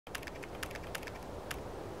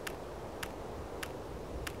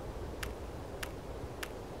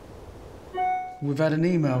We've had an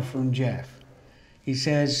email from Jeff. He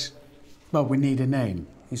says, well, we need a name.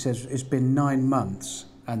 He says it's been 9 months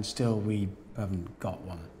and still we haven't got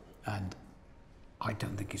one. And I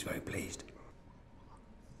don't think he's very pleased.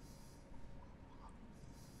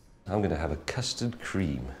 I'm going to have a custard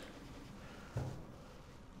cream.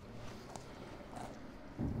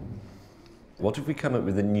 What if we come up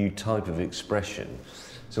with a new type of expression?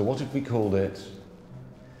 So what if we called it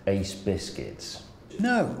Ace Biscuits?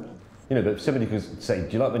 No. You know, but somebody could say, do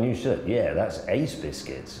you like my new shirt? Yeah, that's Ace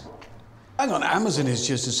Biscuits. Hang on, Amazon is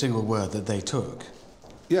just a single word that they took.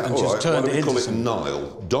 Yeah, and all just right. turned Why it don't we into call it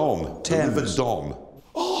Nile? Don. Thames. The River Don.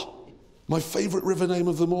 Oh, my favourite river name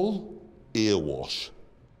of them all? Earwash.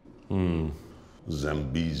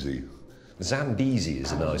 Zambezi. Zambezi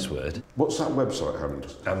is a nice word. What's that website, Hammond?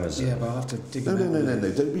 Amazon. Yeah, but I'll have to dig No, it out.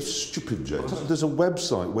 no. Don't be stupid, James. There's a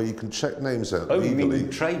website where you can check names out Oh, legally. you mean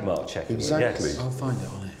trademark checking? Exactly. Yes. I'll find it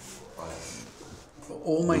on it.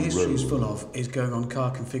 All my history is full of is going on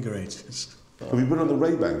car configurators. Have you been on the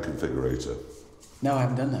Ray-Ban configurator? No, I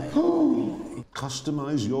haven't done that yet. Oh,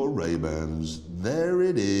 customise your Ray-Bans. There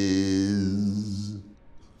it is.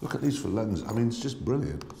 Look at these for lenses. I mean, it's just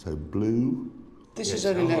brilliant. So blue. This is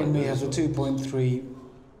only letting me have the 2.3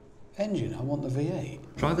 engine. I want the V8.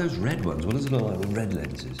 Try those red ones. What does it look like with red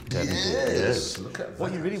lenses? Yes. Look at that.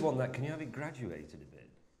 Well, you really want that. Can you have it graduated a bit?